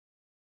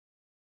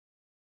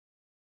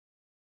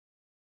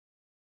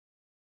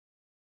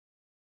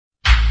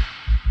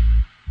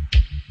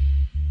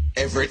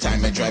Every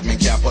time me drive me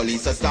car,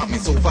 police a stop me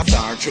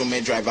superstar. True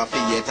me drive a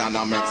Fiat and a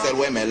Mercel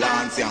where me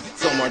lance ya.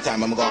 Some more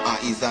time I'm go on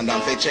East and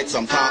down fi check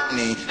some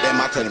cockney. Them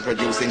a tell me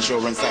produce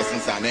insurance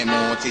license and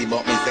MOT,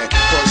 but me say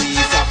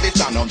police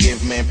officer no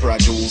give me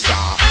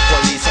producer.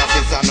 Police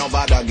officer no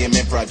bother give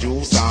me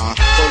producer.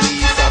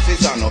 Police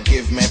officer no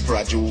give me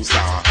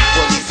producer.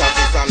 Police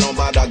officer no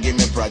bother give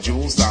me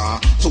producer.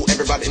 To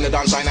everybody in the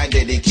dance line I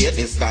dedicate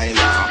this style.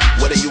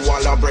 Whether you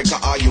a lawbreaker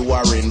or you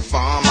are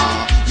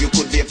informer, you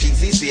could be a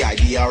PCC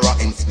ID or a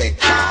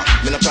inspector.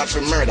 Me no charge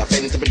for murder,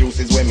 failing to produce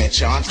is where me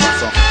charge for.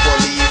 So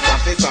police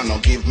officer no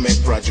give me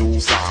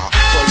producer.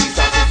 Police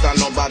officer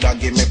no bother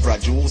give me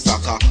producer.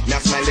 Cause me a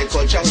Smiley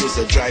Culture used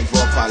to drive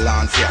up a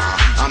Lancia,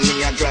 and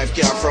me a drive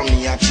car from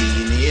me a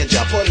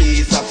teenager.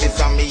 Police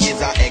officer me is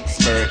a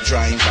expert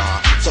driver.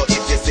 So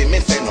if you see me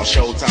say no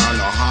shout or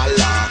no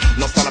holler,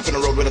 no stand up in the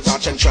road with a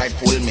torch and try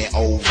pull me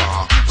over.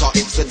 Cause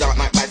it's the dark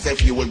night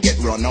myself you will get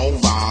run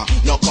over.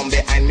 No come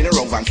behind me the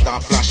road and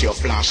start flash your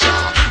flasher.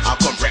 I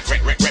come rev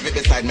it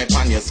beside me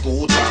pan your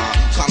scooter.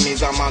 Cause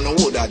me's a man who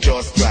woulda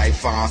just drive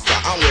faster.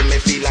 And when me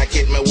feel like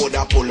it, me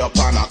woulda pull up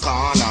on a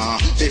corner.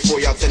 Before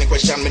you ask any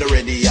question, me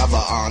already have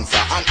a answer.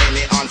 And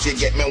any answer you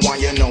get me one,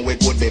 you know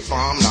it would be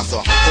farmland.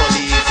 So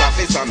police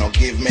officer no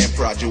give me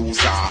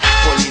producer.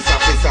 Police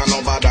officer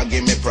no bother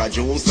give me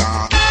producer.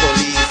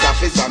 Police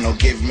officer no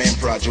give me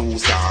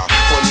producer.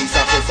 Police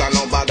officer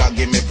no bother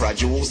give me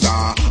producer.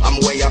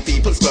 I'm where your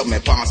people's club me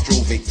pass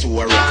through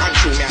Victoria. And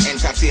through me I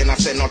entertain, I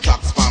say no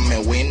tax from me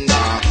window.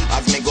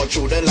 As me go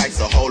through the lights,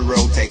 the whole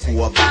road take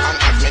over. And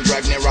as me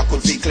drive near, I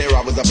could see clear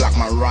I was a black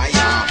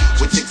Mariah.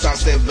 With 6 and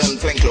 7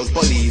 plainclothes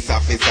police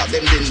officer.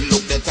 Them didn't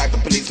look the type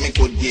of police me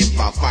could give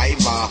a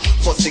fiver.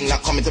 First thing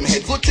that come into my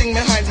head, good thing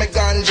me hide my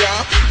ganja.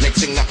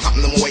 Next thing that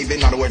happen, them wave,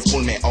 in other words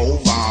pull me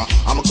over.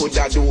 I'm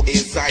coulda do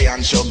is sigh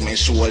and shrug me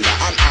shoulder.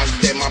 And as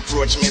them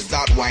approach me,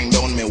 start wind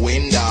down me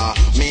window.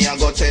 Me I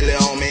go tell you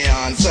how me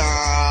answer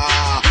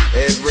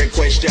every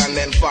question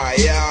then fire.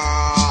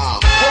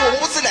 Oh,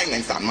 what's the name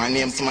next time? My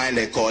name's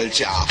Smiley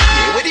Culture.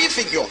 Yeah, where do you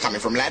think you're coming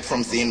from, lad?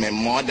 From seeing my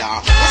mother.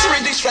 What's the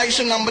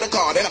registration number of the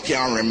car? Then I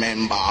can't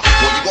remember.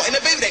 When you got in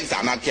the building,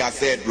 son, I can't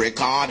say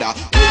recorder.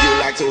 Would you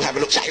like to have a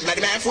look? Shake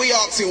bloody man, if we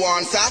ask you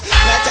answer.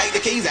 Now take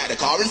the keys out of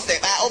the car and step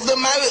out of the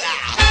motor.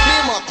 Me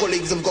and my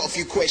colleagues have got a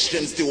few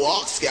questions to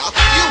ask ya.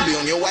 You'll be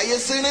on your way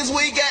as soon as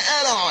we get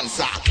an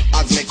answer.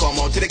 As me come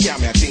out to the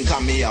camera, I think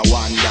of me, I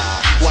wonder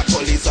what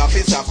police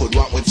officer could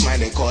want with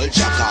Smiley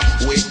Culture.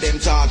 With them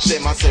touch,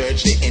 them I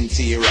search the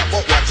interior.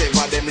 But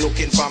whatever them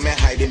looking for, me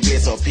hiding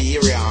place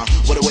superior.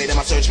 But the way them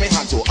I search, me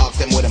had to ask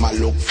them what them I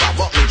look for.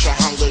 But me try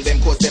handle them,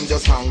 cause them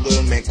just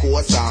handle me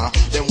closer.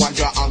 Then one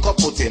draw anchor,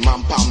 put him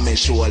on palm me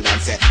shoulder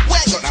and say, we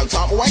ain't got no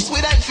time to waste, we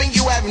don't think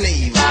you have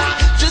neither.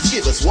 Just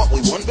give us what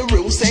we want, the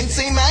rules ain't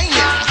see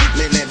mania.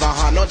 Me never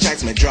had no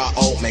chance, me draw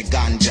out me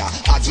ganja.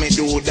 As me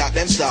do that,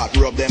 them start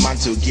rub them on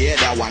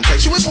together. One time,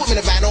 should we put me in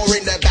the van or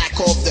in the back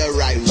of the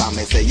rider?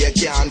 Me say, you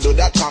can't do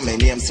that, cause me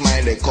name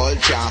Smiley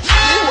Culture.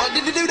 You what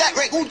did you do that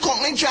record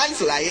company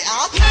translator?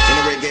 In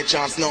the reggae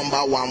chance,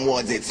 #1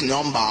 was its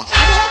number.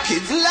 Our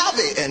kids love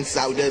it, and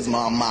so does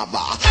my mother.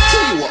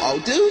 Tell you what I'll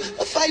do,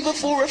 a favour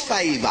for a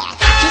favour.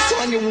 Just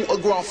sign your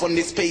autograph on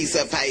this piece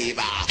of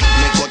paper.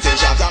 Me cut in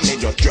shot and me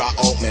just draw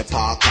out me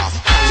parker.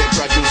 And the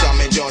producer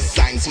me just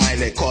sign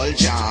Smiley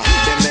Culture.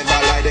 Them never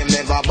lie, them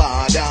never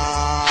bother.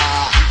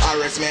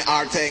 Arrest me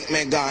or take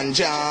me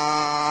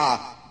ganja.